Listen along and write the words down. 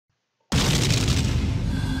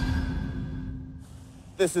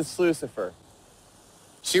this is Sluicifer.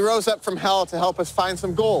 She rose up from hell to help us find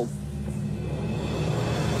some gold.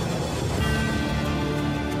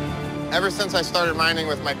 Ever since I started mining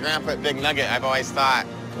with my grandpa at Big Nugget, I've always thought,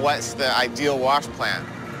 what's the ideal wash plant?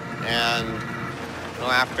 And you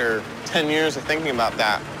know, after 10 years of thinking about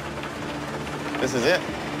that, this is it.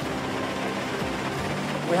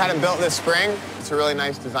 We had it built this spring. It's a really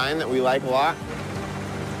nice design that we like a lot.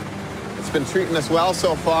 It's been treating us well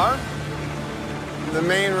so far. The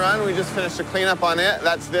main run, we just finished a cleanup on it.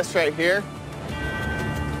 That's this right here,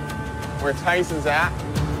 where Tyson's at.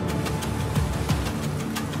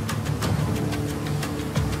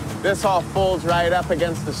 This all folds right up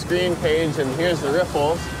against the screen page, and here's the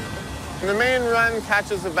riffles. And the main run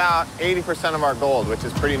catches about 80% of our gold, which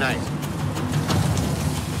is pretty nice.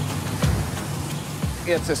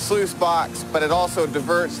 It's a sluice box, but it also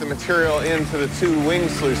diverts the material into the two wing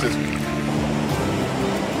sluices.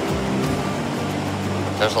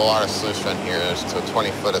 There's a lot of sluice in here. There's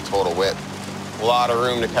 20 foot of total width. A lot of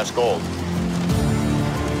room to catch gold.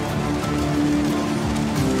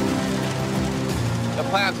 The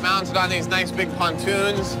plant's mounted on these nice big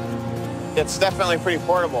pontoons. It's definitely pretty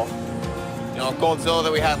portable. You know, Goldzilla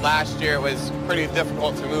that we had last year, it was pretty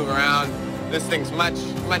difficult to move around. This thing's much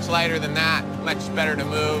lighter than that, much better to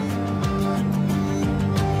move.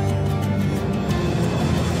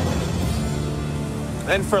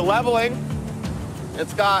 Then for leveling,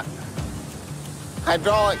 it's got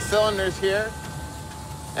hydraulic cylinders here,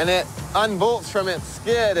 and it unbolts from its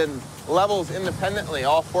skid and levels independently.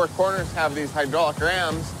 All four corners have these hydraulic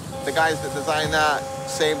rams. The guys that designed that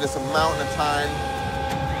saved us a mountain of time.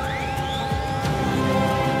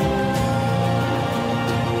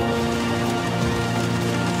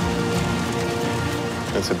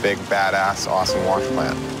 It's a big, badass, awesome wash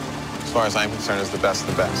plant. As far as I'm concerned, it's the best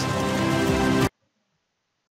of the best.